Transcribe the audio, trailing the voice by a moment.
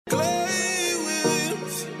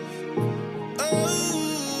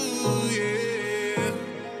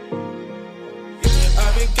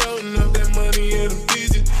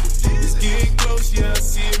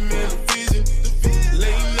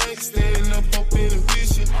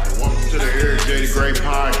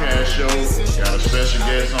special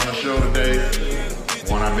guest on the show today.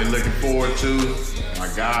 One I've been looking forward to. My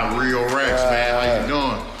guy, Real Rackz, man. How you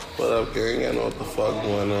doing? What up, gang? I know what the fuck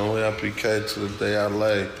going on. We LPK to the day I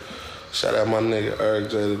lay. Shout out my nigga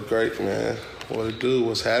Rackz the Great, man. What it do?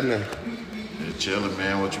 What's happening? Yeah, chilling,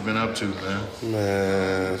 man. What you been up to, man?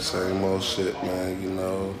 Man, same old shit, man. You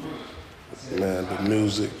know, man, the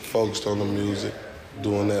music, focused on the music,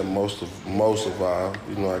 doing that most of all.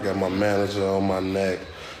 You know, I got my manager on my neck.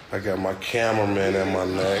 I got my cameraman at my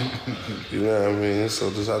neck. You know what I mean? So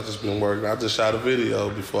I just been working. I just shot a video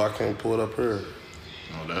before I came pull it up here.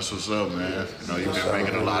 Oh, that's what's up, man. You know, you've been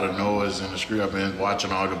making a lot of noise in the street. I've been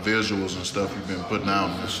watching all the visuals and stuff you've been putting out,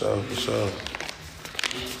 man. For sure.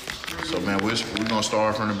 So, man, we're going to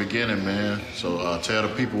start from the beginning, man. So, tell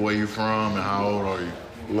the people where you from and how old are you?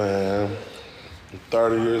 Man, I'm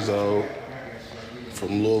 30 years old,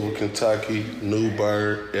 from Louisville, Kentucky,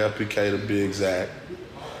 Newburgh, LPK to be exact.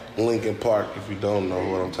 Lincoln Park, if you don't know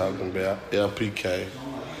what I'm talking about, LPK.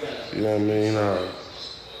 You know what I mean?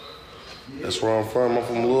 That's where I'm from. I'm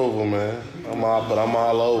from Louisville, man. I'm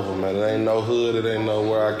all over, man. It ain't no hood. It ain't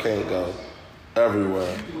nowhere I can't go.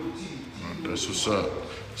 Everywhere. That's what's up.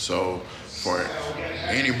 So, for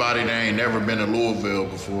anybody that ain't never been to Louisville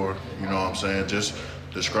before, you know what I'm saying, just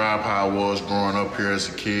describe how it was growing up here as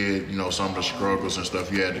a kid, you know, some of the struggles and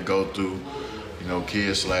stuff you had to go through, you know,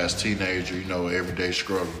 kid/teenager, you know, everyday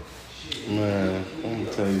struggle. Man, I'm going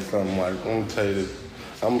to tell you something, Mike. I'm going to tell you this.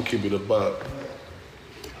 I'm going to keep it a buck.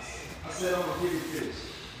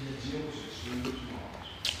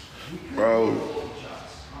 Bro,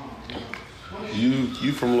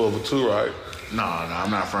 you from Louisville too, right? No,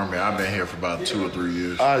 I'm not from here. I've been here for about 2 or 3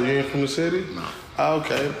 years. Ah, you ain't from the city? No. Ah,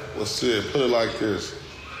 okay. Well, shit, put it like this.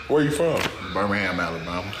 Where you from? Birmingham,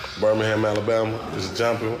 Alabama. Birmingham, Alabama. It's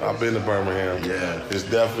jumping. I've been to Birmingham. Yeah. It's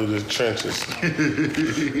definitely the trenches.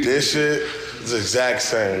 This shit is the exact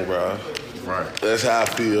same, bro. Right. That's how I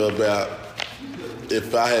feel about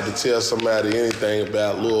if I had to tell somebody anything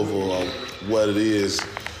about Louisville or what it is,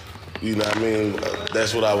 you know what I mean?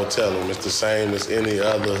 That's what I would tell them. It's the same as any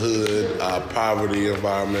other hood, poverty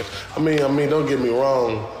environment. I mean, don't get me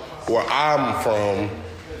wrong. Where I'm from,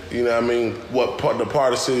 you know what I mean? The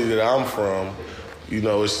part of the city that I'm from, you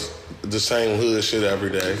know, it's the same hood shit every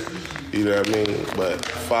day. You know what I mean? But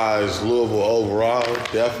as far as Louisville overall,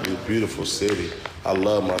 definitely a beautiful city. I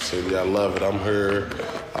love my city. I love it. I'm here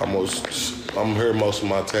most of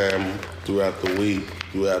my time throughout the week,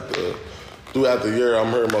 throughout the year.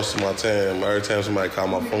 I'm here most of my time. Every time somebody call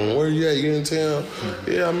my phone, where you at? You in town?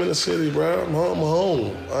 Yeah, I'm in the city, bro. I'm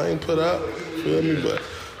home. I ain't put out. Feel me? But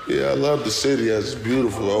yeah, I love the city. It's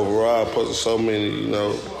beautiful overall. Plus, there's so many, you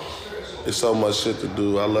know, there's so much shit to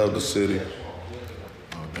do. I love the city.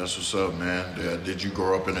 Oh, that's what's up, man. Did you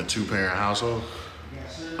grow up in a 2-parent household?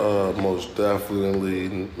 Most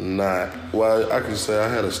definitely not. Well, I can say I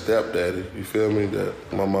had a stepdaddy, you feel me, that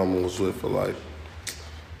my mama was with for like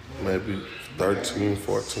maybe 13,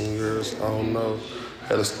 14 years, I don't know.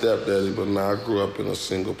 Had a stepdaddy, but now I grew up in a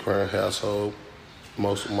single-parent household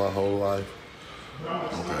most of my whole life.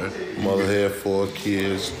 Okay. Mother had 4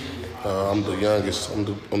 kids. I'm the youngest.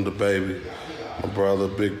 I'm the baby. My brother,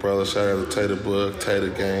 big brother, shout out to Tater Bug, Tater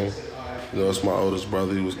Gang. You know, it's my oldest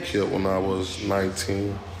brother. He was killed when I was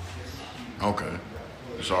 19. Okay.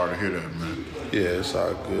 Sorry to hear that, man. Yeah, it's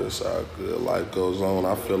all good. It's all good. Life goes on.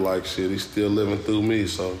 I feel like shit. He's still living through me,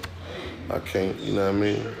 so I can't, you know what I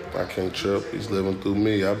mean? I can't trip. He's living through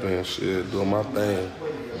me. I've been shit doing my thing.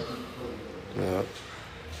 Yeah.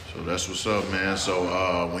 So that's what's up, man. So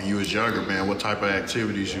when you was younger, man, what type of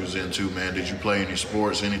activities you was into, man? Did you play any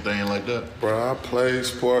sports, anything like that? Bro, I played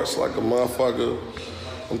sports like a motherfucker.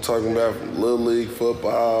 I'm talking about Little League,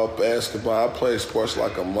 football, basketball. I played sports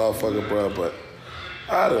like a motherfucker, bro, but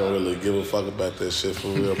I didn't really give a fuck about that shit for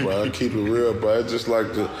real, bro. I keep it real, bro. It's just like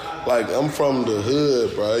I'm from the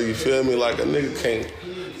hood, bro. You feel me? Like a nigga can't,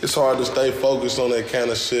 it's hard to stay focused on that kind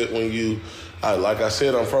of shit when you, like I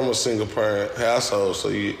said, I'm from a single parent household,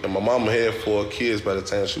 and my mama had 4 kids by the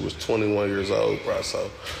time she was 21 years old, bro.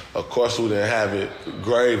 So, of course, we didn't have it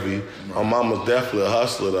gravy. My mama's definitely a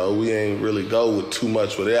hustler, though. We ain't really go with too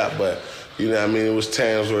much with that, but, you know what I mean? It was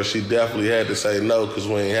times where she definitely had to say no because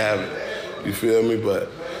we ain't have it. You feel me?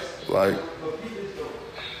 But, like,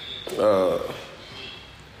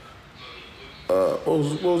 what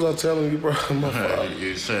was I telling you, bro?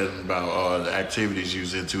 You said about the activities you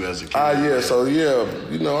was into as a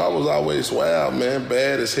kid. You know, I was always wild, man,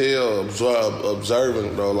 bad as hell,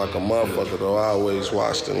 observant, though, like a motherfucker, though. I always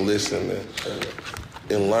watched and listened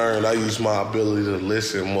and learned. I used my ability to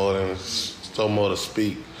listen more than to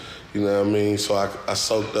speak, you know what I mean? So I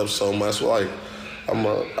soaked up so much. Like,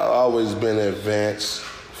 I've always been advanced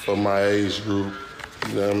for my age group.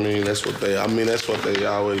 You know what I mean? That's what they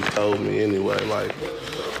always told me anyway. Like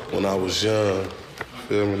when I was young,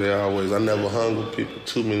 feel me? I never hung with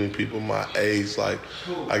too many people my age. Like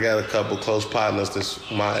I got a couple close partners that's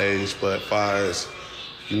my age, but as far as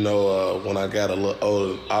when I got a little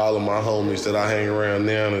older, all of my homies that I hang around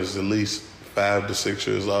now is at least 5 to 6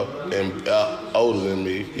 years up and older than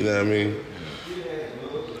me. You know what I mean?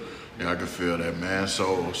 Yeah, I can feel that, man.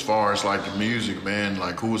 So as far as like the music, man,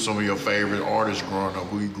 like who were some of your favorite artists growing up?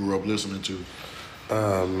 Who you grew up listening to?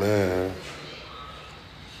 Man,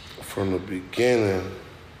 from the beginning,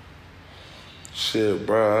 shit,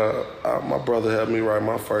 bro. My brother helped me write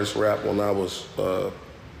my first rap when I was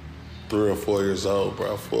 3 or 4 years old,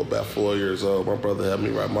 bro. About 4 years old, my brother helped me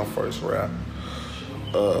write my first rap.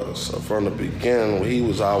 So from the beginning, he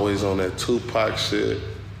was always on that Tupac shit,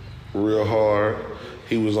 real hard.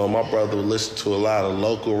 My brother would listen to a lot of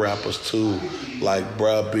local rappers too, like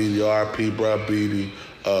Bruh Beatty, RP Bruh Beatty,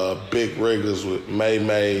 Big Riggers with May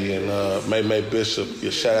May and May Bishop. Yeah,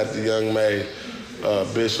 shout out to Young May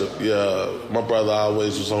Bishop. Yeah, my brother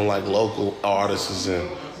always was on like local artists and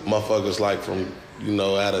motherfuckers like from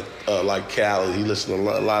out of like Cali. He listened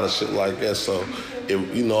to a lot of shit like that. So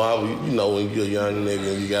when you're a young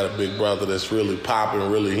nigga and you got a big brother that's really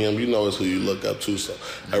popping, really him, it's who you look up to. So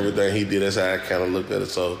everything he did, that's how I kind of looked at it.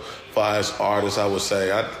 So as far as artists, I would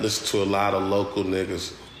say I listen to a lot of local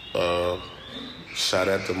niggas. Shout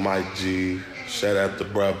out to Mike G. Shout out to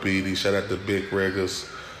Bruh Beatty. Shout out to Big Riggers.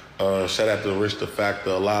 Shout out to Rich the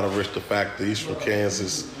Factor. A lot of Rich the Factor. He's from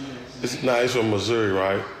Kansas. He's from Missouri,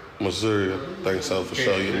 right? Missouri, I think so for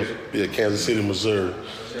sure. Yeah, Kansas City, Missouri.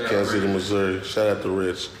 Kansas City, Missouri. Shout out to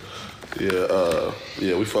Rich.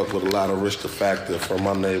 Yeah, we fucked with a lot of Rich the Factor from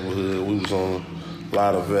my neighborhood. We was on a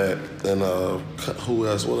lot of that. And who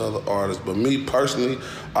else? What other artists? But me personally,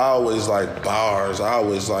 I always like bars. I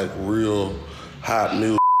always like real hot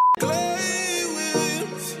music.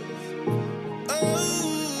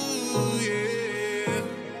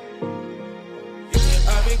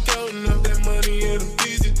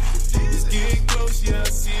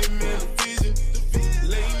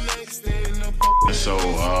 So,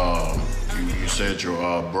 you said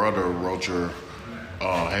your brother wrote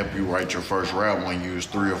helped you write your first rap when you was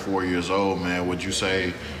 3 or 4 years old, man. Would you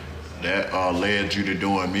say that led you to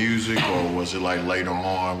doing music, or was it like later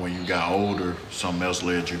on when you got older, something else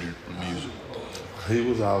led you to music? He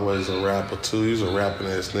was always a rapper too. He was a rapping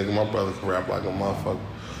ass nigga. My brother could rap like a motherfucker.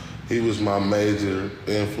 He was my major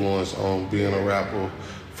influence on being a rapper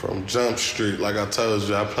from Jump Street. Like I told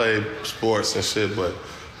you, I played sports and shit, but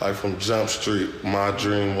like from Jump Street, my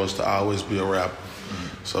dream was to always be a rapper.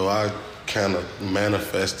 So I kind of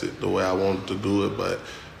manifested the way I wanted to do it, but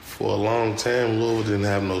for a long time, Louisville didn't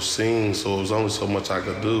have no scene, so it was only so much I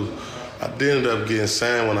could do. I did end up getting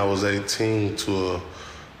signed when I was 18 to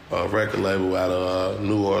a record label out of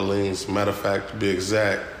New Orleans. Matter of fact, to be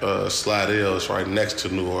exact, Slidell is right next to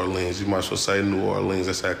New Orleans. You might as well say New Orleans,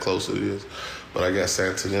 that's how close it is. But I got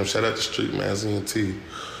signed to them. Shout out to Street Magazine T.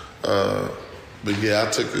 But yeah,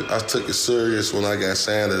 I took it serious when I got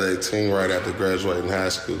signed at 18, right after graduating high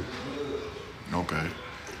school. Okay.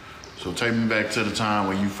 So take me back to the time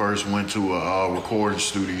when you first went to a recording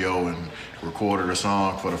studio and recorded a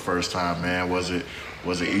song for the first time, man. Was it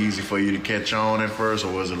easy for you to catch on at first,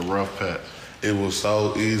 or was it a rough patch? It was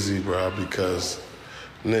so easy, bro, because,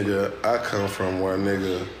 nigga, I come from where,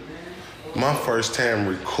 nigga, my first time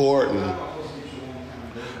recording,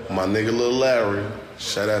 my nigga Lil Larry,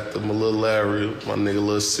 shout out to my Lil Larry, my nigga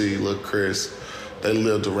Lil C, Lil Chris, they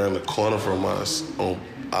lived around the corner from us.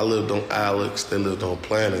 I lived on Alex, they lived on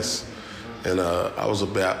Planets, and I was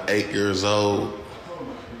about 8 years old.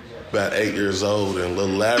 And Lil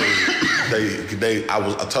Larry,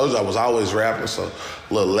 I told you I was always rapping, so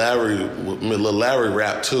Lil Larry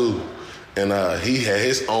rapped too, and he had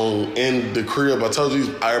his own in the crib. I told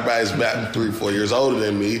you everybody's about 3 or 4 years older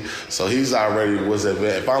than me, so he's already was at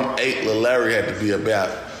that. If I'm 8, Lil Larry had to be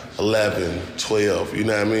about 11, 12. You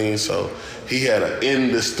know what I mean? So he had an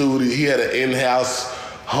in-house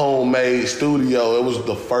homemade studio. It was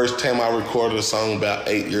the first time I recorded a song about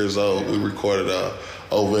 8 years old. We recorded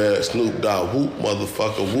over there at Snoop Dogg, whoop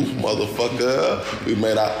motherfucker. We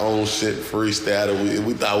made our own shit, freestyle.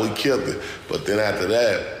 We thought we killed it. But then after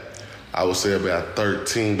that, I would say about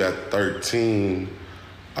 13,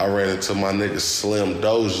 I ran into my nigga Slim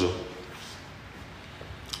Doja.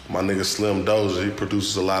 He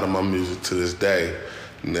produces a lot of my music to this day.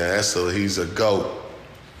 Now, he's a GOAT.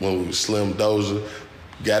 When we was Slim Doja,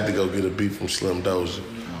 got to go get a beat from Slim Doja.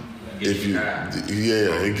 If you,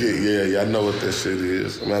 I know what that shit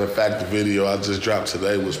is. Matter of fact, the video I just dropped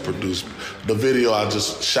today was produced. The video I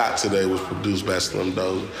just shot today was produced by Slim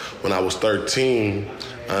Dozy. When I was 13,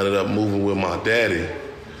 I ended up moving with my daddy.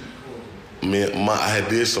 I had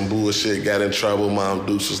did some bullshit, got in trouble. Mom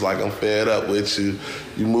Deuce was like, I'm fed up with you.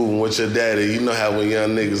 You moving with your daddy. You know how when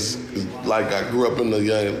young niggas, like I grew up in the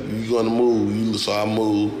young, you gonna move. So I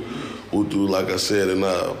moved. Through, like I said, and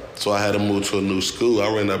so I had to move to a new school. I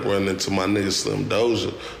ended up running into my nigga Slim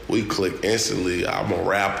Dozy. We clicked instantly. I'm a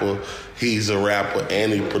rapper, he's a rapper,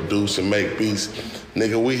 and he produce and make beats.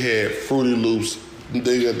 Nigga, we had Fruity Loops.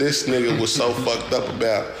 Nigga, this nigga was so fucked up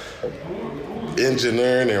about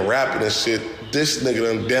engineering and rapping and shit. This nigga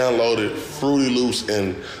done downloaded Fruity Loops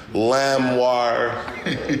and LimeWire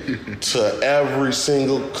to every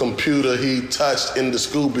single computer he touched in the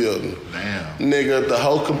school building. Damn. Nigga, the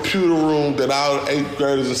whole computer room that our 8th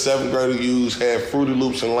graders and 7th graders used had Fruity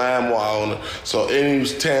Loops and LimeWire on it. So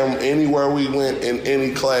anywhere we went in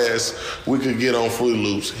any class, we could get on Fruity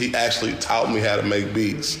Loops. He actually taught me how to make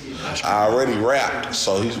beats. I already rapped,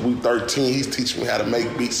 so we 13. He's teaching me how to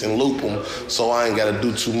make beats and loop them, so I ain't got to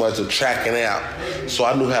do too much of tracking out. So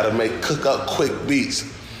I knew how to cook up quick beats.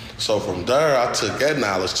 So from there, I took that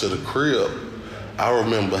knowledge to the crib. I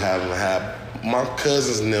remember having my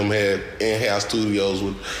cousins and them had in-house studios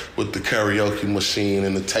with the karaoke machine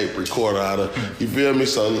and the tape recorder you feel me?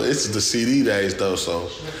 So it's the CD days though,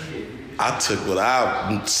 so I took what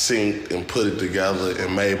I synced and put it together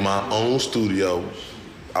and made my own studio.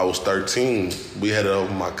 I was 13. We had it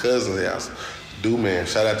over my cousin's house. Do-Man,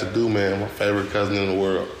 shout out to Do-Man, my favorite cousin in the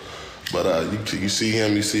world. But you see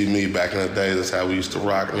him, you see me. Back in the day, that's how we used to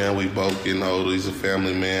rock, man. We both getting older. He's a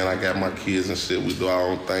family man. I got my kids and shit. We do our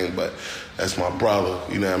own thing, but that's my brother.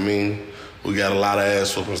 You know what I mean? We got a lot of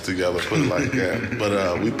ass whoopings together, put it like that.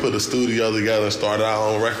 But we put a studio together and started our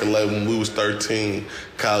own record label when we was 13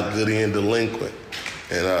 called Goody and Delinquent.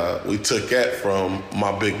 And we took that from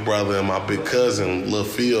my big brother and my big cousin, Lil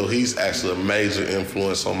Phil. He's actually a major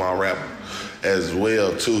influence on my rap as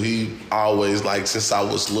well, too. He always, like, since I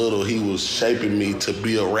was little, he was shaping me to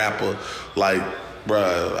be a rapper. Like,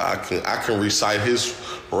 bruh, I can recite his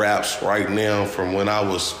raps right now from when I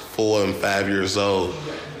was 4 and 5 years old.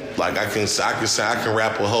 Like, I can say I can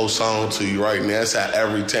rap a whole song to you right now. That's how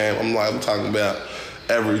every time, I'm talking about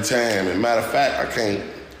every time. And matter of fact, I can't,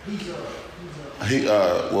 I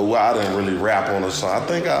didn't really rap on a song.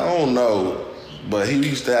 I don't know, but he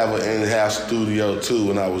used to have an in-house studio too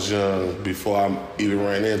when I was young, before I even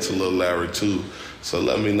ran into Lil Larry too. So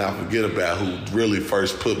let me not forget about who really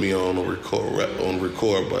first put me on the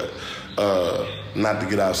record. But not to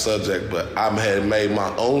get off subject, but I had made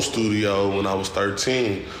my own studio when I was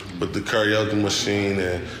 13 with the karaoke machine,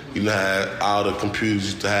 and you know how all the computers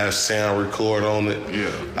used to have sound record on it.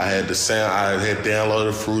 Yeah. I had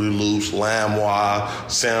downloaded Fruity Loops, LimeWire,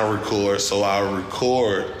 sound record, so I would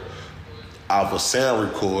record off a sound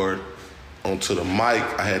record onto the mic.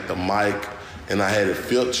 I had the mic, and I had it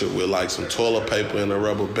filtered with like some toilet paper and a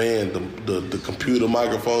rubber band. The computer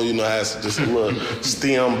microphone, you know, has just a little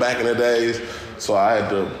stem back in the days. So I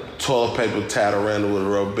had the toilet paper tied around it with a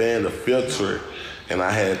rubber band to filter it. And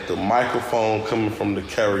I had the microphone coming from the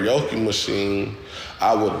karaoke machine.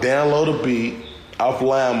 I would download a beat off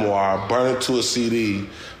LimeWire, burn it to a CD,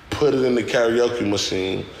 put it in the karaoke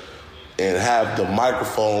machine, and have the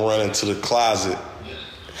microphone run into the closet,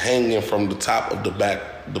 hanging from the top of the back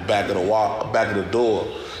of the wall, back of the door.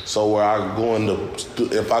 So where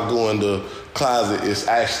if I go in the closet,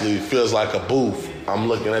 it feels like a booth. I'm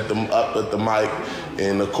looking up at the mic,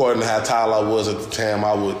 and according to how tall I was at the time,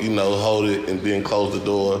 I would, hold it and then close the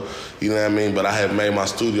door. You know what I mean? But I had made my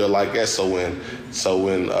studio like that. So when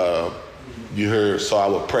you heard, I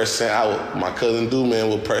would press sound. My cousin Do-Man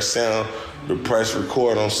would press sound, press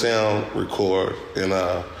record on sound record, and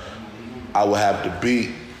I would have the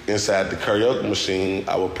beat inside the karaoke machine.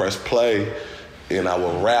 I would press play, and I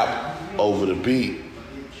would rap over the beat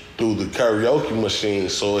through the karaoke machine,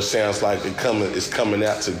 so it sounds like it's coming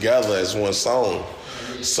out together as one song.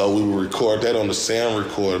 So we would record that on the sound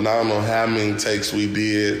recorder. And I don't know how many takes we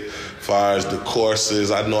did as far as the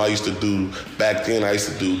courses. I know back then I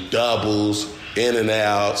used to do doubles, in and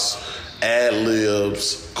outs,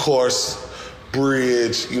 ad-libs, course,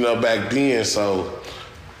 bridge, back then. So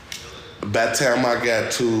by the time I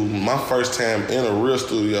got to my first time in a real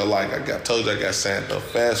studio, like I told you, I got signed up.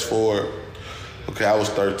 Fast forward, okay, I was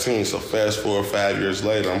 13, so fast forward 5 years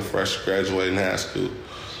later, I'm fresh graduating high school.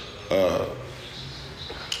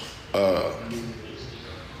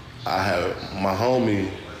 I had my homie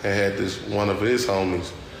had this, one of his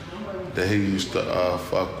homies that he used to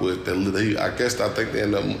fuck with. I think they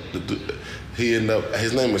ended up.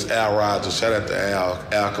 His name was Al Rogers. Shout out to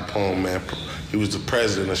Al Capone, man. He was the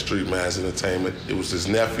president of Street Man's Entertainment. It was his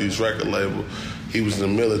nephew's record label. He was in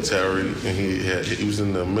the military, and he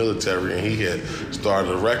had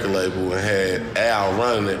started a record label and had Al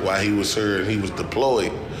running it while he was here and he was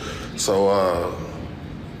deployed. So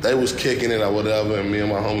they was kicking it or whatever, and me and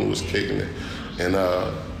my homie was kicking it. And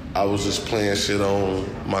I was just playing shit on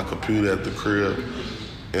my computer at the crib.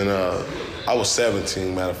 And I was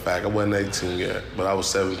 17, matter of fact. I wasn't 18 yet, but I was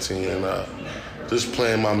 17 and just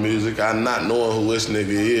playing my music. I'm not knowing who this nigga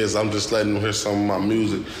is. I'm just letting him hear some of my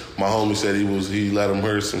music. My homie said he let him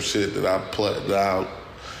hear some shit that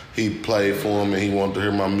he played for him and he wanted to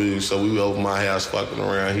hear my music. So we were over my house fucking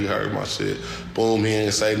around. He heard my shit. Boom, he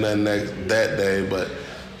didn't say nothing that day, but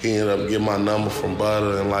he ended up getting my number from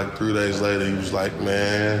Butter, and like 3 days later, he was like,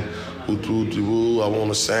 man, I want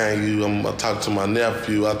to sign you. I talked to my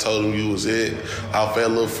nephew. I told him you was it. I felt a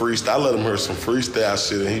little freestyle. I let him hear some freestyle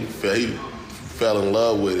shit, and he fell in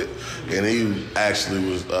love with it. And he actually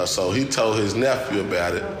was, so he told his nephew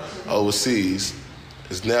about it overseas.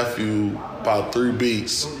 His nephew bought 3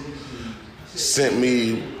 beats, sent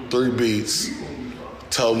me 3 beats,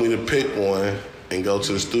 told me to pick one and go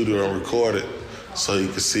to the studio and record it so he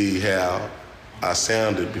could see how I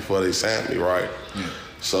sounded before they signed me, right? Yeah.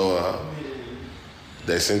 So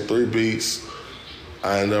they sent 3 beats.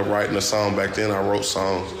 I ended up writing a song. Back then I wrote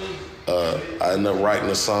songs. I ended up writing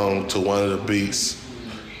a song to one of the beats,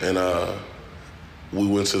 and we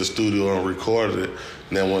went to the studio and recorded it.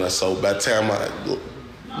 And then by the time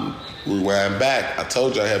I rewind back, I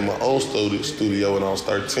told you I had my own studio when I was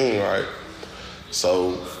 13, right?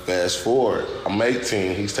 So fast forward, I'm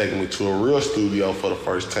 18. He's taking me to a real studio for the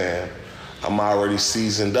first time. I'm already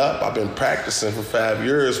seasoned up. I've been practicing for 5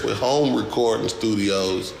 years with home recording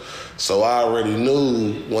studios. So I already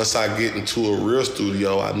knew once I get into a real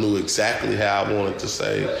studio, I knew exactly how I wanted to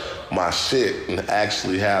say my shit and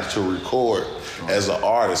actually how to record as an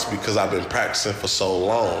artist because I've been practicing for so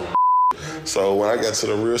long. So when I got to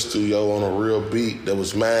the real studio on a real beat that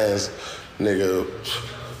was mine's, nigga,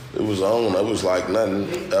 it was on. It was like nothing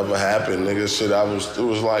ever happened, nigga. It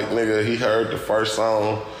was like, nigga, he heard the first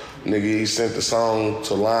song. Nigga, he sent the song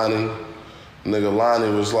to Lonnie. Nigga,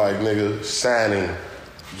 Lonnie was like, nigga, signing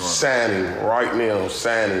right now,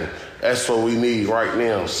 signing. That's what we need right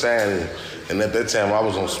now, signing. And at that time, I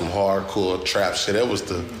was on some hardcore trap shit. That was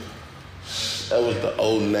the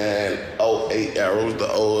 09, 08 era. It was the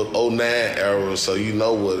 09 era. So you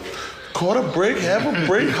know what? Quarter brick, half a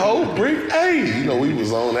brick, whole brick. Hey, you know, we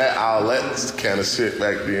was on all that kind of shit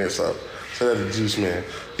back then. So that's the Juice Man.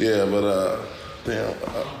 Yeah, but yeah,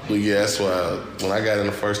 that's why when I got in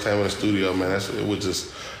the first time in the studio, man,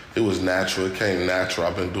 it was natural. It came natural.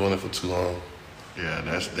 I've been doing it for too long. Yeah,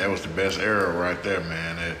 that was the best era right there,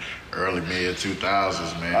 man. That early mid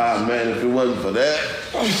 2000s, man. Man, if it wasn't for that,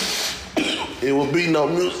 it would be no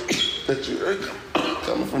music that you heard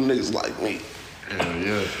coming from niggas like me. Hell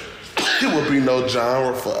yeah. It would be no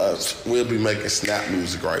genre for us. We'll be making snap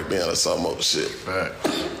music right now or some other shit. Right.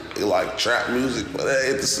 It like trap music, but that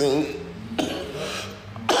hit the scene.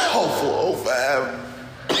 04,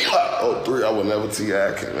 05, 03, I would never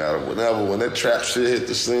T.I. came out. When that trap shit hit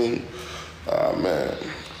the scene, man.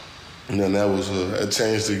 And then that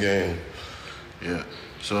changed the game. Yeah.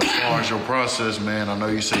 So as far as your process, man, I know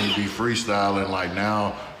you say you be freestyling. Like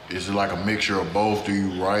now, is it like a mixture of both? Do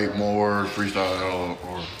you write more freestyle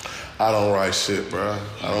or? I don't write shit, bro.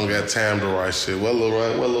 I don't got time to write shit. What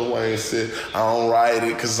Lil Wayne said, I don't write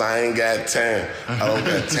it because I ain't got time. I don't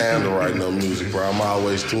got time to write no music, bro. I'm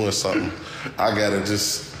always doing something. I gotta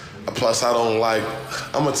just, plus I don't like,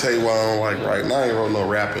 I'm gonna tell you why I don't like writing. I ain't wrote no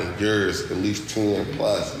rapping years, at least 10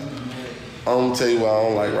 plus. I'm gonna tell you why I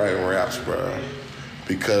don't like writing raps, bro.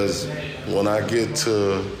 Because when I get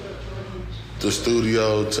to the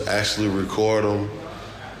studio to actually record them,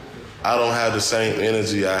 I don't have the same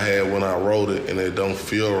energy I had when I wrote it, and it don't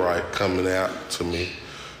feel right coming out to me.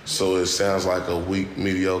 So it sounds like a weak,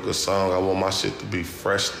 mediocre song. I want my shit to be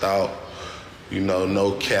freshed out, you know,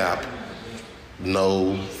 no cap,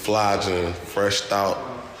 no flogging, freshed out,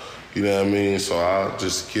 you know what I mean? So I'll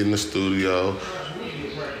just get in the studio,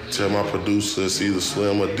 tell my producer, it's either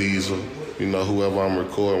Slim or Diesel, you know, whoever I'm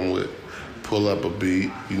recording with, pull up a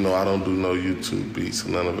beat. You know, I don't do no YouTube beats or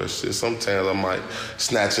none of that shit. Sometimes I might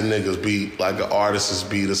snatch a nigga's beat, like an artist's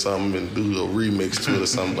beat or something, and do a remix to it or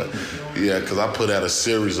something. But yeah, because I put out a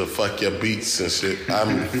series of Fuck Your Beats and shit.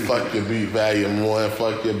 I'm Fuck Your Beat Volume 1,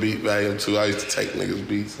 Fuck Your Beat Volume 2. I used to take niggas'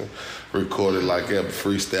 beats and record it like that,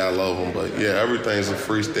 freestyle over them. But yeah, everything's a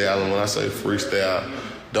freestyle. And when I say freestyle,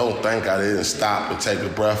 don't think I didn't stop and take a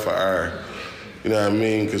breath of air. You know what I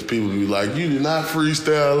mean? Because people be like, you did not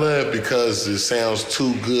freestyle that because it sounds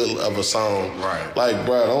too good of a song. Right. Like,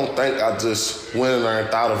 bro, don't think I just went in there and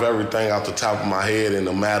thought of everything off the top of my head in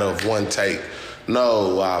a matter of one take.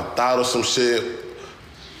 No, I thought of some shit,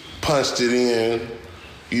 punched it in,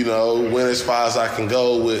 you know, went as far as I can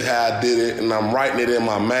go with how I did it, and I'm writing it in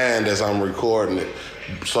my mind as I'm recording it.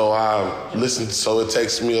 So I listen, so it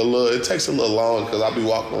takes a little long because I be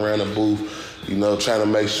walking around the booth, you know, trying to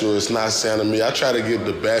make sure it's not sounding me. I try to give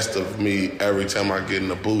the best of me every time I get in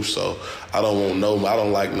the booth, so I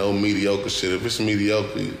don't like no mediocre shit. If it's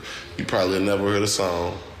mediocre, you probably never heard a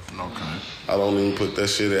song. Okay. I don't even put that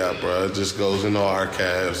shit out, bro. It just goes in the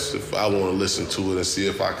archives if I want to listen to it and see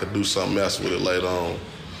if I could do something else with it later on.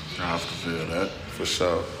 I have to feel that. For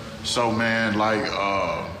sure. So, man, like,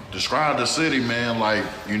 describe the city, man, like,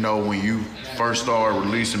 you know, when you first started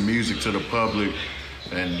releasing music to the public,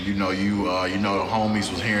 and you know the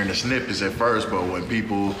homies was hearing the snippets at first, but when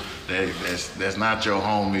people that's not your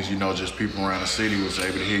homies, you know, just people around the city was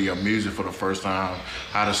able to hear your music for the first time,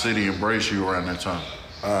 how the city embraced you around that time?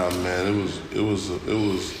 Man,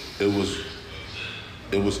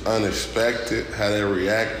 it was unexpected how they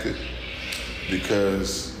reacted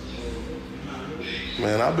because,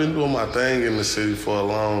 man, I've been doing my thing in the city for a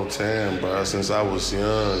long time, bro. Since I was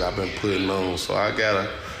young, I've been putting on, so I got a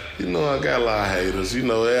lot of haters. You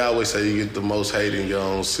know, they always say you get the most hate in your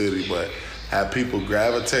own city, but how people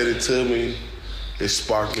gravitated to me, it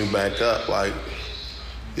sparked me back up. Like,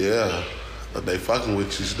 yeah, they fucking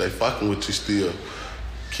with you. They fucking with you still.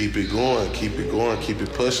 Keep it going, keep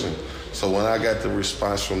it pushing. So when I got the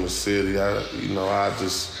response from the city,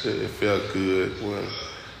 it felt good when,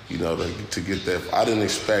 you know, to get that. I didn't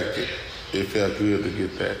expect it. It felt good to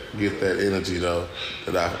get that energy though,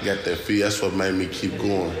 that I got that feel. That's what made me keep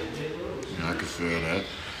going. Yeah, I can feel that.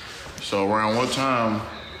 So around what time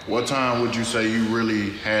would you say you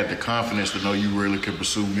really had the confidence to know you really could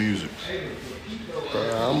pursue music?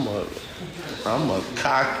 I'm a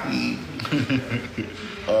cocky,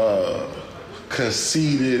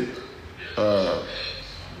 conceited,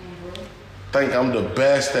 think I'm the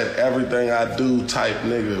best at everything I do type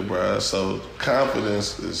nigga, bruh. So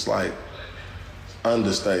confidence is like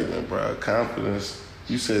understatement, bruh. Confidence,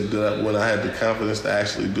 you said that when I had the confidence to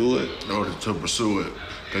actually do it? In order to pursue it.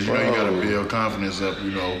 Because you know you gotta build confidence up,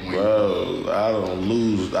 you know. I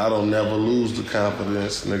don't never lose the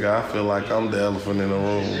confidence, nigga. I feel like I'm the elephant in the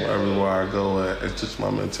room everywhere I go at. It's just my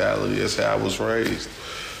mentality. That's how I was raised.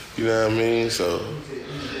 You know what I mean? So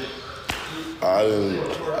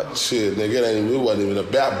nigga, it wasn't even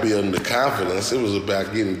about building the confidence. It was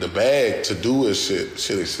about getting the bag to do it. Shit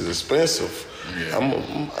is expensive. Yeah.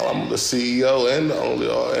 I'm the CEO and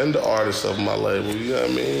the artist of my label. You know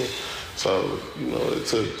what I mean? So, you know, it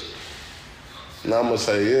took. Now I'm gonna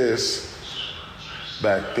say this.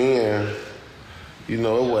 Back then, you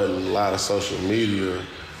know, it wasn't a lot of social media,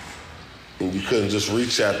 and you couldn't just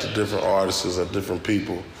reach out to different artists or different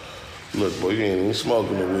people. Look, boy, you ain't even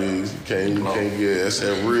smoking the weeds. You can't get that's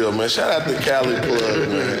that real, man. Shout out to Cali Plug,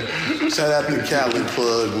 man. Shout out to Cali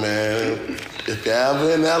Plug, man. If you're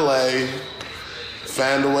ever in LA,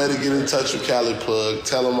 find a way to get in touch with Cali Plug.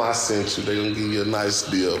 Tell them I sent you. They're gonna give you a nice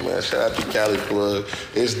deal, man. Shout out to Cali Plug.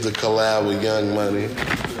 It's the collab with Young Money.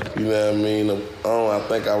 You know what I mean? I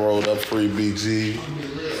think I rolled up Free BG.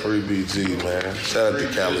 Free BG, man. Shout out to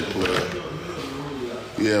Cali Plug.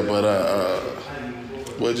 Yeah, but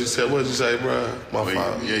What'd you say, bro? My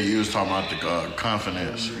fault. Yeah, you was talking about the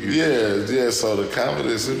confidence. Yeah. So the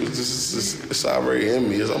confidence, it's already in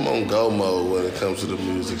me. I'm on go mode when it comes to the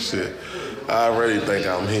music shit. I already think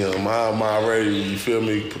I'm him. I'm already, you feel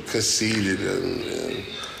me, conceited. And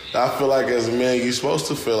I feel like as a man, you supposed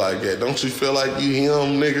to feel like that. Don't you feel like you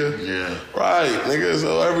him, nigga? Yeah. Right, nigga.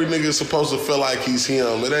 So every nigga's supposed to feel like he's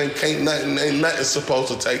him. It ain't nothing supposed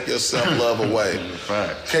to take your self-love away.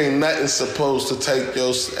 Fact. Ain't nothing supposed to take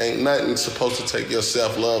your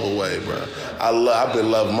self-love away, bro. I've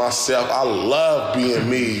been loving myself. I love being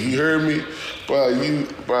me. You hear me? Bro, you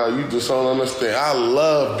just don't understand. I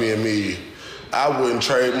love being me. I wouldn't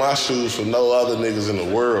trade my shoes for no other niggas in the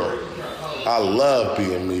world. I love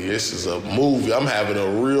being me. This is a movie. I'm having a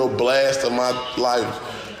real blast of my life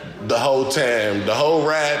the whole time. The whole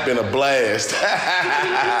ride been a blast.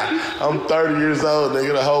 I'm 30 years old,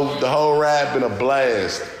 nigga. The whole ride been a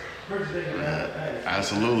blast.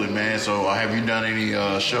 Absolutely, man. So have you done any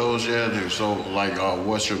shows yet? So like,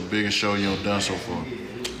 what's your biggest show you've done so far?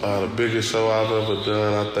 The biggest show I've ever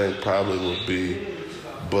done, I think probably would be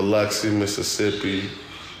Biloxi, Mississippi,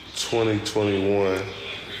 2021.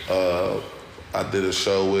 I did a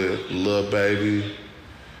show with Lil Baby,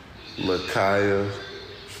 Lakia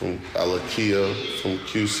from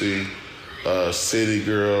QC, City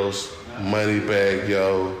Girls, Moneybag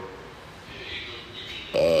Yo,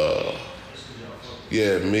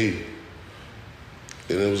 me.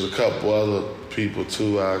 And there was a couple other people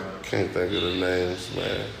too. I can't think of the names,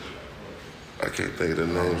 man. I can't think of the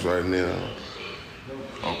names right now.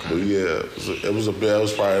 Okay. But yeah, it was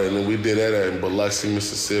probably, and then we did that in Biloxi,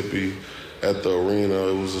 Mississippi, at the arena.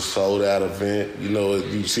 It was a sold out event. You know,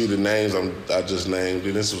 you see the names I just named,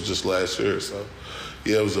 and this was just last year. So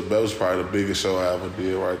yeah, that was probably the biggest show I ever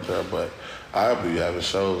did right there. But I'll be having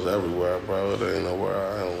shows everywhere, bro. There ain't nowhere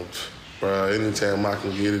I don't. Bro, anytime I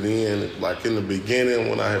can get it in, like in the beginning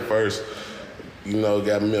when I had first,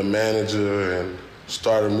 got me a manager and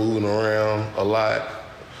started moving around a lot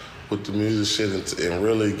with the music shit and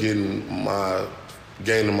really gaining my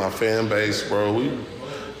fan base, bro.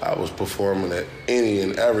 I was performing at any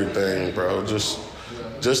and everything, bro, just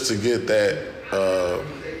to get that,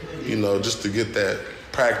 just to get that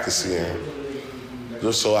practice in.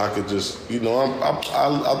 Just so I could just,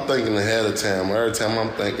 I'm thinking ahead of time. Every time I'm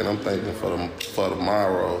thinking for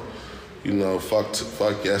tomorrow.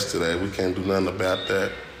 Fuck yesterday. We can't do nothing about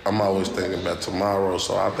that. I'm always thinking about tomorrow,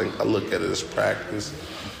 so I look at it as practice,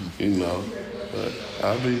 But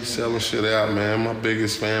I'll be selling shit out, man. My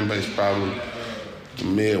biggest fan base probably the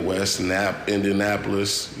Midwest,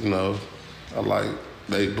 Indianapolis.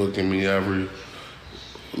 They booking me every.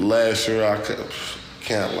 Last year I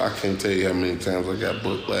can't tell you how many times I got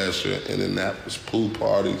booked last year in Indianapolis. Pool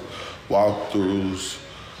parties, walkthroughs,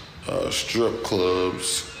 strip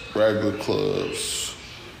clubs, regular clubs.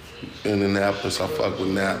 Indianapolis, I fuck with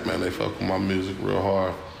Nap, man. They fuck with my music real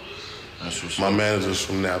hard. That's what's my up. manager's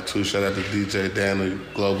from Nap too. Shout out to DJ Danny,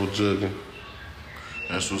 Global Jugging.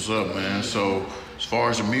 That's what's up, man. So as far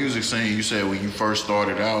as the music scene, you said when you first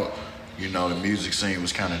started out, the music scene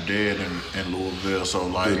was kind of dead in Louisville. So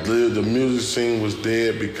like the music scene was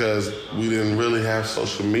dead because we didn't really have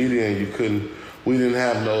social media, and we didn't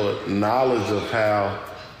have no knowledge of how.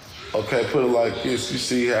 Okay, put it like this: you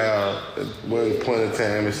see how at one point in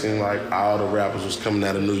time it seemed like all the rappers was coming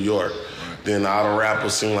out of New York, right. Then all the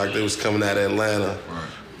rappers seemed like they was coming out of Atlanta, right.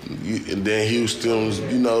 And then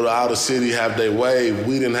Houston, all the city have their wave.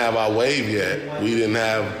 We didn't have our wave yet. We didn't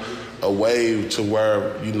have a wave to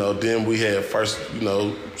where, then we had first,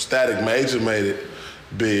 Static Major made it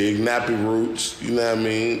big, Nappy Roots, you know what I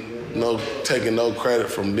mean? Taking no credit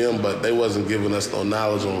from them, but they wasn't giving us no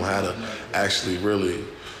knowledge on how to actually really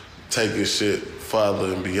take this shit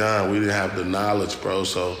further and beyond. We didn't have the knowledge, bro.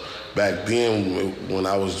 So back then when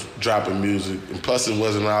I was dropping music, and plus it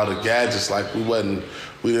wasn't all the gadgets, like we didn't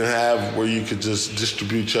have where you could just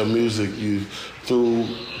distribute your music through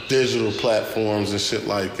digital platforms and shit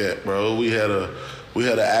like that, bro. We had to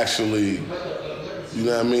actually,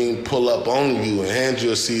 pull up on you and hand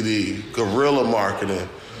you a CD, guerrilla marketing.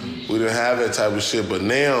 We didn't have that type of shit, but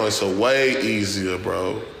now it's a way easier,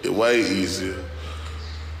 bro. Way easier.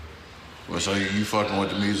 Well, so you fucking with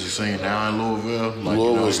the music scene now in Louisville?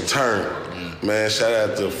 Louisville's turned. Yeah. Man, shout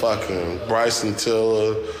out to fucking Bryson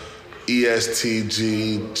Tiller,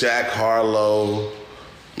 ESTG, Jack Harlow,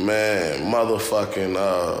 man, motherfucking,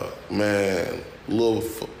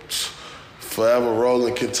 Forever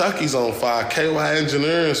Rolling. Kentucky's on fire. KY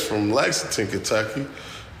Engineering's from Lexington, Kentucky.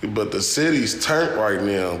 But the city's turned right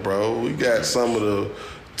now, bro. We got some of the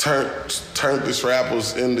turnedest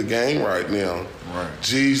rappers in the game right now. Right.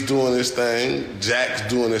 G's doing his thing. Jack's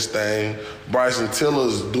doing his thing. Bryson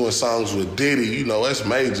Tiller's doing songs with Diddy. That's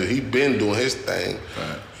major. He been doing his thing.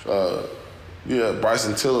 Right.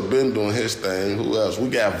 Bryson Tiller been doing his thing. Who else? We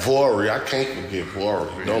got Vory. I can't forget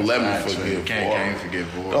Vory. Don't let me forget Vory. Can't forget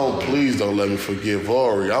Vory. Don't let me forget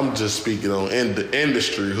Vory. I'm just speaking on the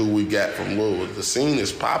industry, who we got from Louisville. The scene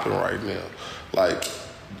is popping right now.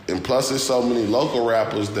 And plus there's so many local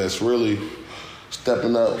rappers that's really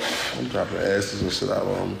stepping up. I'm dropping asses and shit out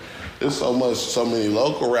on me. There's so many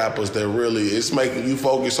local rappers that really, it's making you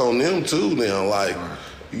focus on them too now.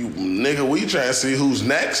 We trying to see who's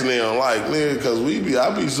next now. Because I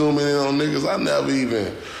be zooming in on niggas I never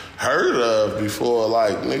even heard of before.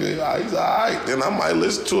 He's all right. Then I might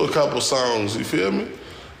listen to a couple songs, you feel me?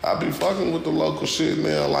 I be fucking with the local shit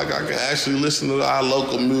now. Like I can actually listen to our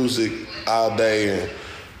local music all day and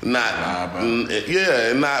not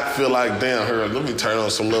feel like damn her. Let me turn on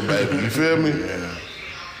some Lil Baby. You feel me? Yeah,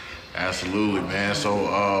 absolutely, man.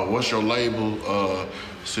 So, what's your label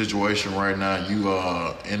situation right now? You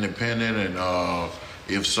independent, and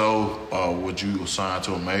if so, would you sign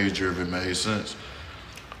to a major if it made sense?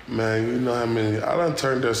 Man, you know how many I done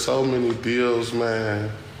turned down so many deals, man.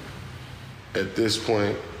 At this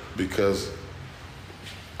point, because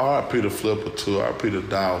R.I.P. the Flipper too, R.I.P. the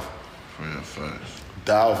Dolph. Yeah, facts.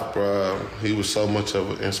 Dolph, bro, he was so much of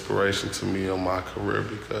an inspiration to me on my career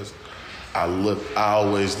because I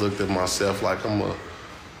always looked at myself like I'm a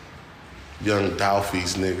young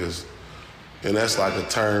Dolphies niggas. And that's like a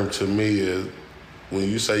term to me is when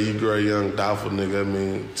you say you grow a young Dolph nigga, I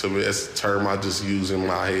mean, to me that's a term I just use in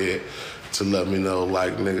my head to let me know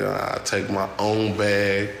like, nigga, I take my own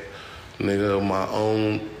bag, nigga, my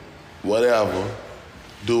own whatever,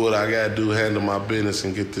 do what I gotta do, handle my business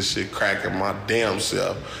and get this shit cracking my damn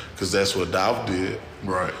self. Cause that's what Dolph did.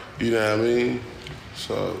 Right. You know what I mean?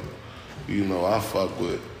 So, you know, I fuck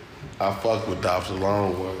with Dolph the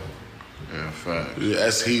long way. Yeah, facts.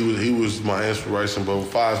 Yeah, he was my inspiration, but as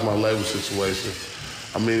far as my label situation,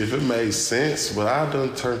 I mean, if it made sense, but I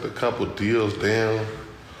done turned a couple deals down.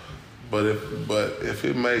 But if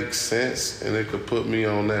it makes sense and it could put me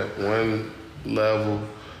on that one level,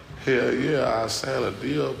 hell yeah, I sign a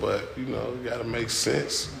deal. But you know, it gotta make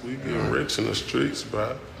sense. We getting rich in the streets,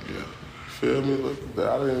 bro. Yeah. Feel me? Look,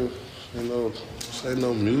 I didn't, you know, say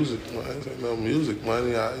no music money. Ain't no music money.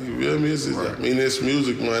 You feel me? I mean, it's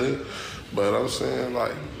music money, but I'm saying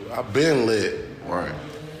like I've been lit, Right.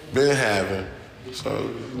 been having. So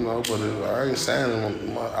you know, but I ain't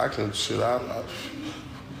signing. I can shit. I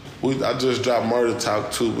just dropped Murder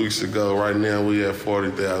Talk 2 weeks ago. Right now we have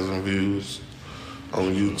 40,000 views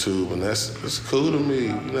on YouTube, and it's cool to me.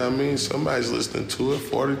 You know what I mean? Somebody's listening to it.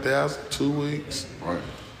 40,000, 2 weeks. Right.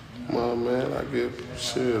 Come on, man. I get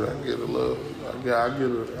a little.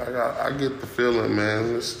 I get the feeling,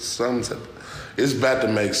 man. Somebody's about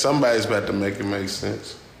to make it make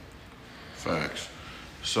sense. Facts.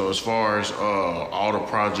 So as far as all the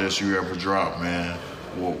projects you ever dropped, man,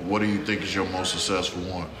 what do you think is your most successful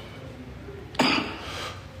one?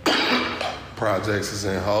 Projects is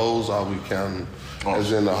in wholes. Are we counting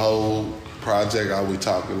as in the whole project? Are we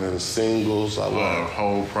talking in singles?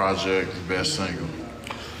 Whole project, best single.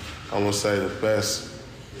 I'm gonna say the best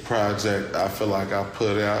project I feel like I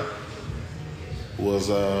put out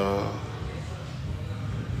was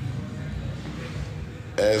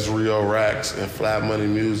as Rio Rackz and Fly Money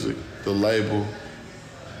Music, the label,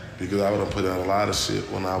 because I would have put out a lot of shit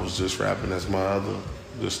when I was just rapping as my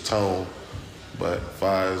this tone. But as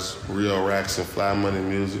far as Rio Rackz and Fly Money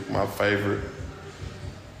Music, my favorite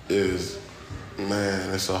is,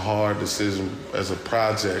 man, it's a hard decision as a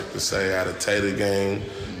project to say out of Tater Gang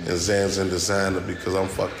and Zans and Designer because I'm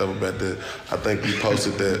fucked up about that. I think you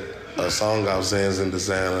posted that a song off Zans and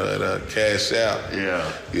Designer at Cash Out. Yeah.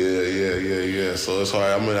 Yeah. So it's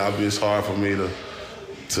hard. I mean, it's hard for me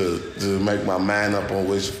to make my mind up on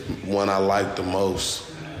which one I like the most.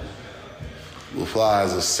 Will Fly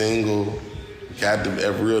as a single, got the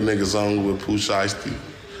Real Niggas On with Pooh Shiesty.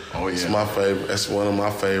 Oh yeah. It's my favorite. That's one of my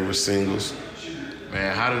favorite singles.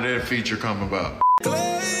 Man, how did that feature come about?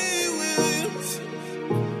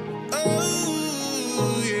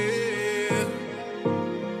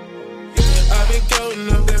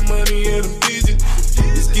 Yeah, the vision.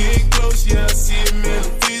 It's getting close, yeah, I see it, man, the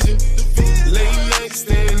vision. Late night,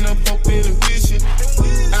 staying up, hoping and wishing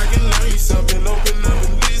I can learn you something, open up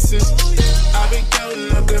and listen. I've been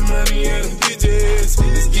counting up that money and the digits.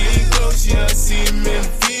 It's getting close, yeah, I see it, man,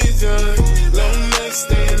 the vision. Long night,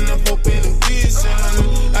 staying up, hoping and wishing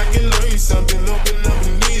I can learn you something, open up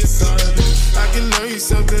and listen. I can learn you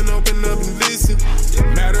something, open up and listen.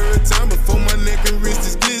 Matter of time before my neck and wrist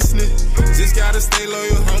is glistening. Just gotta stay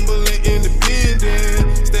loyal, humble, and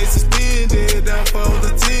independent. Stay suspended, down for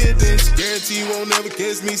the attendance. Guarantee you won't ever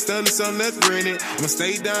catch me stunning something that's rented. I'ma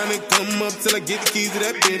stay down and come up till I get the keys to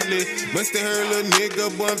that Bentley. Must have heard, little nigga,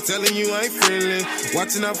 boy, I'm telling you I ain't friendly.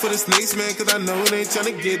 Watching out for the snakes, man, cause I know it ain't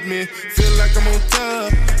tryna get me. Feel like I'm on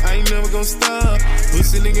top, I ain't never gonna stop.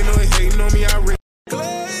 Pussy nigga know he hating on me, I ring.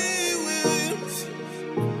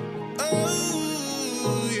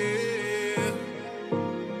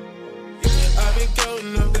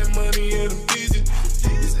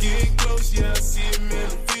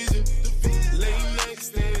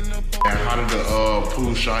 How did the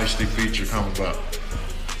Pooh Shiesty feature come about?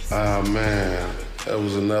 Man, that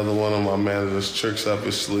was another one of my manager's tricks up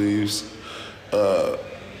his sleeves.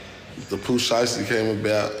 the Pooh Shiesty came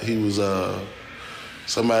about, he was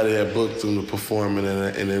somebody had booked him to perform in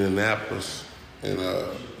Indianapolis, and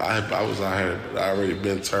I was out here. I already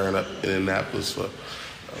been turned up in Indianapolis for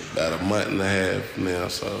about a month and a half now.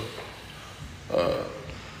 So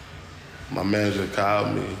my manager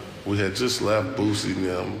called me. We had just left Boosie and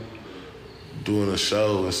them doing a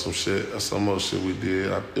show and some more shit we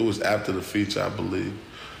did. It was after the feature, I believe.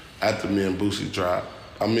 After me and Boosie dropped.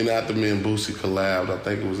 I mean, after me and Boosie collabed, I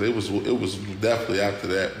think it was definitely after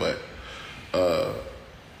that. But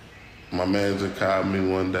my manager called me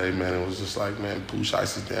one day, man. It was just like, man, Pooh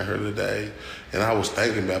Shiesty's down here today, and I was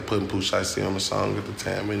thinking about putting Pooh Shiesty on the song at the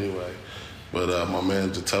time anyway. But my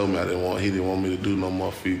manager told me he didn't want me to do no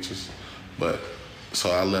more features. But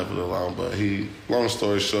so I left it alone. But long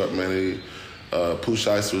story short, man, Pooh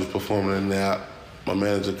Shiesty was performing in that. My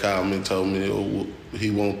manager called me and told me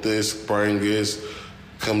he want this, bring this,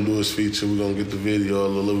 come do his feature. We're going to get the video, a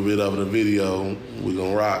little bit of the video. We're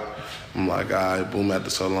going to rock. I'm like, all right, boom, after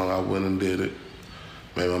so long, I went and did it.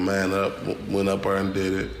 Made my man up, went up there and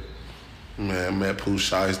did it. Man, met Pooh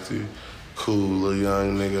Shiesty, cool little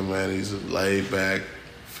young nigga, man. He's laid back,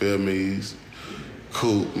 feel me? He's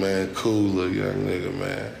cool, man, cool little young nigga,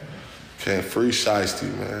 man. Can't free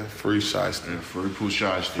Shiesty, man, free Shiesty. Yeah, free Pooh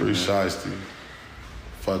Shiesty, free Shiesty.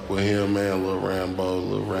 Fuck with him, man, Lil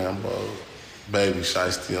Rambo. Baby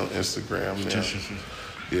Shiesty on Instagram now.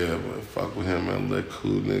 Yeah, but fuck with him, man. Little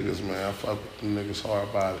cool niggas, man. I fuck with them niggas hard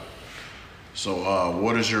about it. So,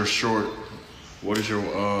 what is your short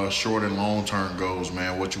and long term goals,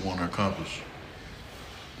 man? What you want to accomplish?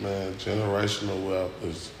 Man, generational wealth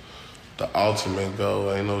is the ultimate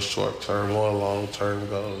goal. Ain't no short term or long term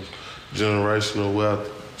goals. Generational wealth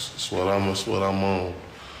is what I'm on.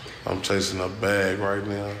 I'm chasing a bag right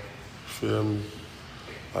now. Feel me?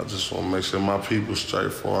 I just want to make sure my people straight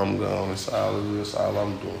before I'm gone. That's all it is. That's all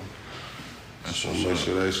I'm doing. Just want to make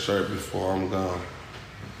sure they straight before I'm gone.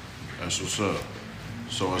 That's what's up.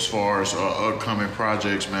 So as far as upcoming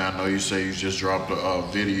projects, man, I know you say you just dropped a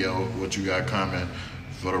video. What you got coming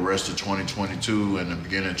for the rest of 2022 and the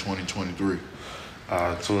beginning of 2023?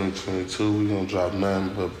 2022, we're going to drop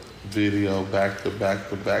nothing but video back to back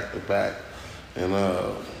to back to back. And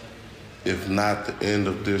if not the end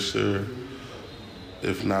of this year,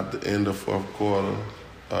 if not the end of fourth quarter,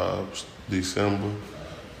 December,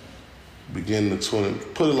 beginning of 20,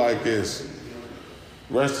 put it like this,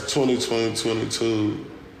 rest of 2022,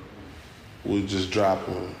 we just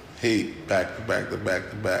dropping heat back to back to back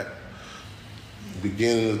to back.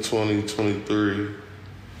 Beginning of 2023,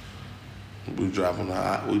 we dropping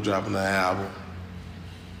the album.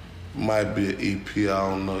 Might be an EP, I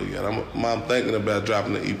don't know yet. I'm thinking about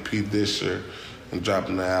dropping the EP this year and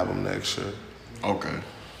dropping the album next year. Okay.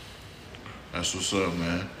 That's what's up,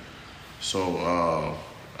 man. So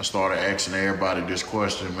I started asking everybody this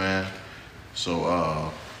question, man. So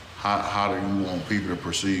how do you want people to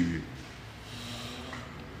perceive you?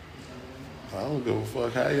 I don't give a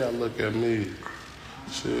fuck how y'all look at me.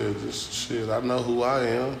 Shit, I know who I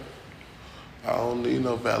am. I don't need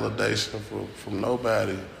no validation from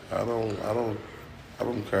nobody. I don't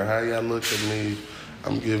care how y'all look at me.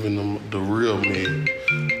 I'm giving them the real me.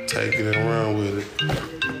 Take it and run with it.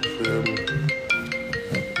 Feel me?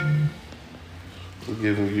 I'm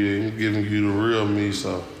giving you the real me,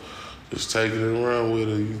 so just take it and run with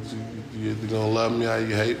it. You're either gonna love me or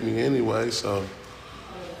you hate me anyway, so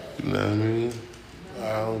you know what I mean?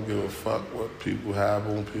 I don't give a fuck what people have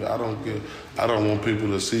on people. I don't want people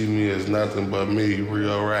to see me as nothing but me,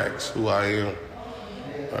 real Rackz, who I am.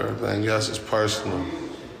 Everything else is personal.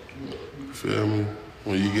 Feel me?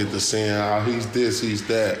 When you get to seeing how he's this, he's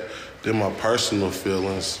that, they're my personal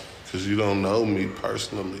feelings, because you don't know me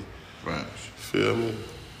personally. Right. Feel me?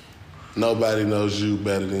 Nobody knows you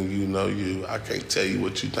better than you know you. I can't tell you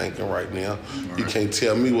what you're thinking right now. Right. You can't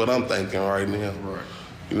tell me what I'm thinking right now. Right.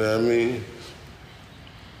 You know what I mean?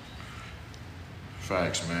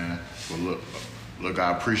 Facts, man. Well, look, I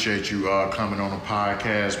appreciate you coming on the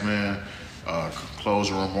podcast, man.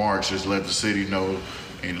 Closing remarks, just let the city know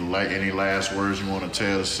any last words you want to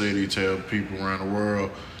tell the city, tell people around the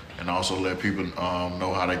world, and also let people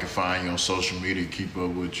know how they can find you on social media, keep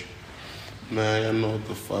up with you. Man, I know what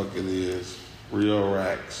the fuck it is. Real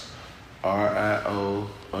Rackz.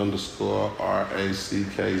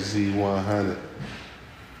 RIO_RACKZ100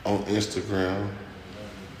 on Instagram.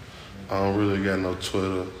 I don't really got no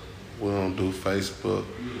Twitter. We don't do Facebook.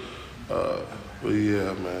 But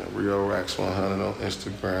yeah, man, Real Rackz 100 on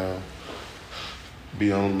Instagram.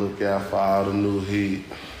 Be on the lookout for all the new heat.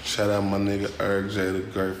 Shout out my nigga J the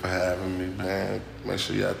Great for having me, man. Make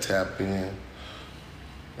sure y'all tap in.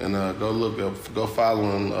 And go follow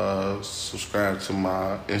and subscribe to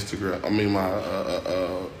my Instagram. My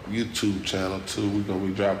YouTube channel too. We're gonna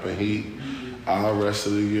be dropping heat all the rest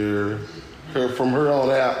of the year. From her on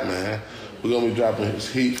out, man. We're gonna be dropping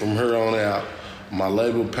heat from her on out. My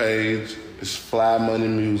label page is Fly Money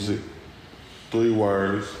Music. 3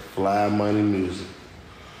 words, Fly Money Music.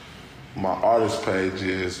 My artist page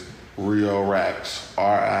is Rio Rackz,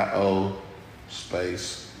 RIO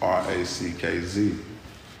space RACKZ.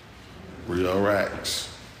 Rio Rackz.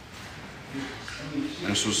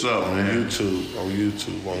 That's what's up, on man. On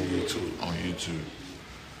YouTube.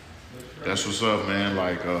 That's what's up, man.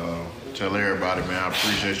 Like, tell everybody, man, I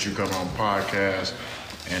appreciate you coming on the podcast.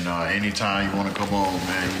 And anytime you want to come on,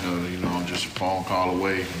 man, you know, I'm just a phone call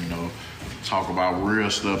away. You know, talk about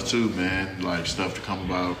real stuff too, man. Like stuff to come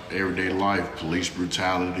about everyday life, police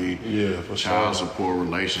brutality, child support,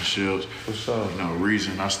 relationships. For sure. You know,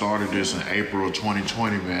 reason I started this in April of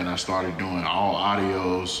 2020, man. I started doing all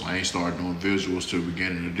audios. I ain't started doing visuals till the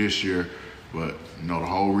beginning of this year. But, you know, the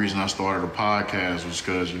whole reason I started a podcast was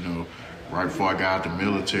because, you know, right before I got out the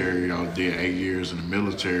military, I did 8 years in the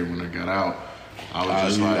military. When I got out, I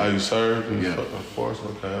was you served? Yeah. Of course,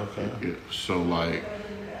 okay. Yeah. So, like,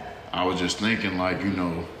 I was just thinking, like, you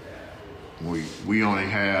know, we only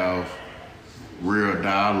have real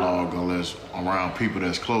dialogue unless around people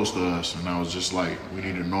that's close to us. And I was just like, we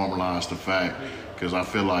need to normalize the fact, because I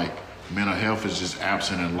feel like mental health is just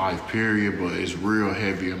absent in life, period, but it's real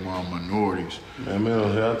heavy among minorities. Man,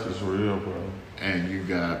 mental health is real, bro. And you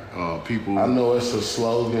got people... I know it's a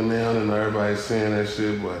slogan now and everybody's saying that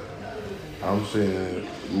shit, but I'm saying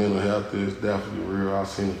mental health is definitely real. I've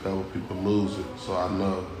seen a couple people lose it, so I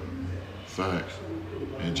know. Facts.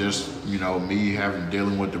 And just, you know, me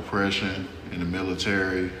dealing with depression in the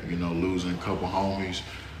military, you know, losing a couple homies,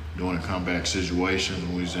 doing a comeback situations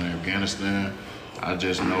when we was in Afghanistan, I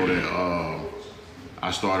just know that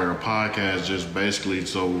I started a podcast just basically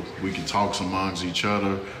so we can talk amongst each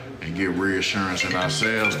other and get reassurance in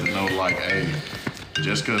ourselves to know, like, hey,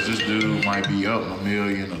 just because this dude might be up $1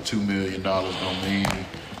 million or $2 million don't mean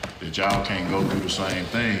that y'all can't go through the same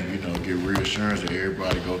thing. You know, get reassurance that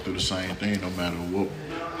everybody go through the same thing no matter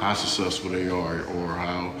how successful they are or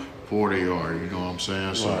how poor they are, you know what I'm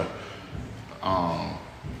saying? So,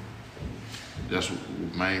 that's the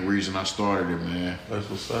main reason I started it, man. That's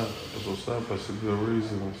what's up. That's a good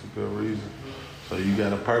reason. So you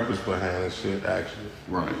got a purpose behind this shit, actually.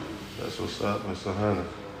 Right. That's what's up. That's 100.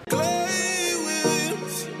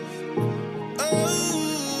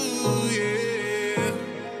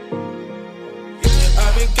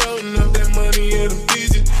 I've been counting up that money in a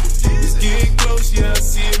vision. It's getting close, yeah, I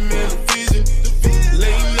see it, man, a vision.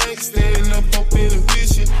 Late night, staying up, hoping and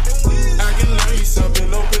wishing I can learn you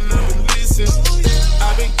something, open up and listen.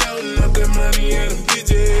 I've been counting up that money in a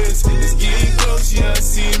vision. It's getting close, yeah, I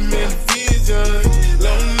see it, man, a vision.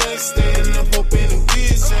 Long night, staying up, hoping and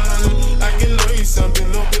wishing I can learn you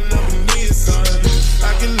something, open up and listen.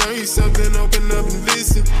 I can learn you something, open up and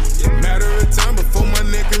listen. Matter of time before my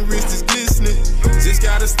neck and wrist is glistening. Just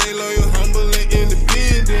gotta stay loyal, humble, and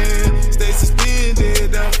independent. Stay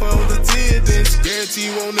suspended, down for the attendance. Guarantee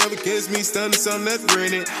you won't ever catch me stunning something that's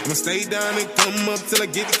rented. I'ma stay down and come up till I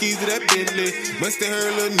get the keys to that Bentley. Must have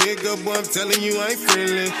heard, little nigga, boy, I'm telling you I ain't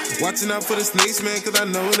friendly. Watching out for the snakes, man, cause I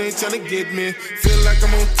know it ain't tryna get me. Feel like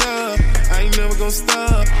I'm on top, I ain't never gonna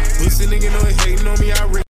stop. Pussy nigga know he hating on me, I